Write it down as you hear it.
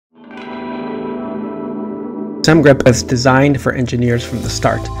Semgrep is designed for engineers from the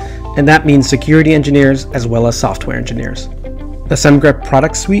start, and that means security engineers as well as software engineers. The Semgrep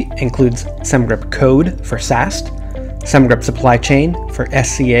product suite includes Semgrep Code for SAST, Semgrep Supply Chain for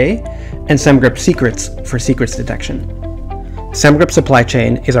SCA, and Semgrep Secrets for secrets detection. Semgrep Supply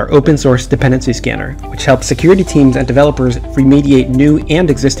Chain is our open source dependency scanner, which helps security teams and developers remediate new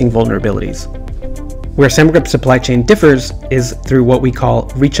and existing vulnerabilities. Where Semgrep Supply Chain differs is through what we call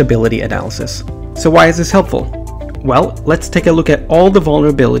reachability analysis. So why is this helpful? Well, let's take a look at all the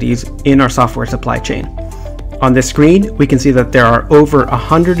vulnerabilities in our software supply chain. On this screen, we can see that there are over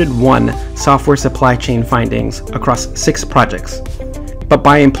 101 software supply chain findings across 6 projects. But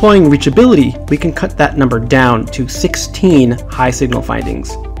by employing reachability, we can cut that number down to 16 high signal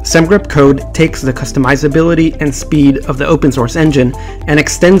findings. Semgrep Code takes the customizability and speed of the open source engine and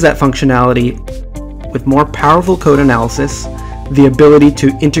extends that functionality with more powerful code analysis, the ability to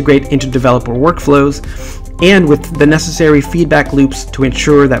integrate into developer workflows, and with the necessary feedback loops to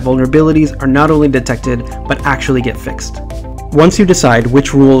ensure that vulnerabilities are not only detected, but actually get fixed. Once you decide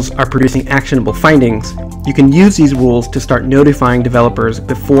which rules are producing actionable findings, you can use these rules to start notifying developers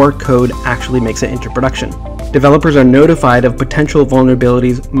before code actually makes it into production. Developers are notified of potential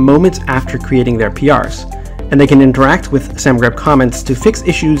vulnerabilities moments after creating their PRs, and they can interact with Semgrep comments to fix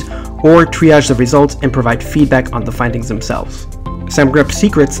issues or triage the results and provide feedback on the findings themselves. Semgrep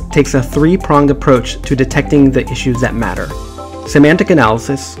Secrets takes a 3-pronged approach to detecting the issues that matter: semantic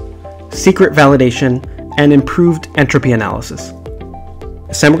analysis, secret validation, and improved entropy analysis.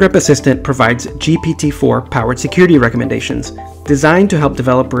 Semgrep Assistant provides GPT-4-powered security recommendations designed to help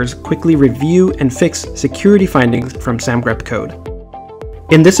developers quickly review and fix security findings from Semgrep Code.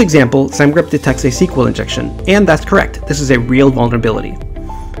 In this example, Semgrep detects a SQL injection, and that's correct, this is a real vulnerability.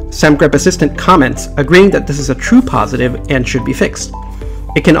 Semgrep Assistant comments, agreeing that this is a true positive and should be fixed.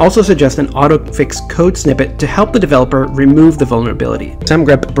 It can also suggest an auto-fix code snippet to help the developer remove the vulnerability.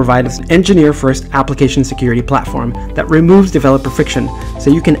 Semgrep provides an engineer-first application security platform that removes developer friction so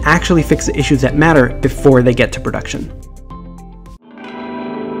you can actually fix the issues that matter before they get to production.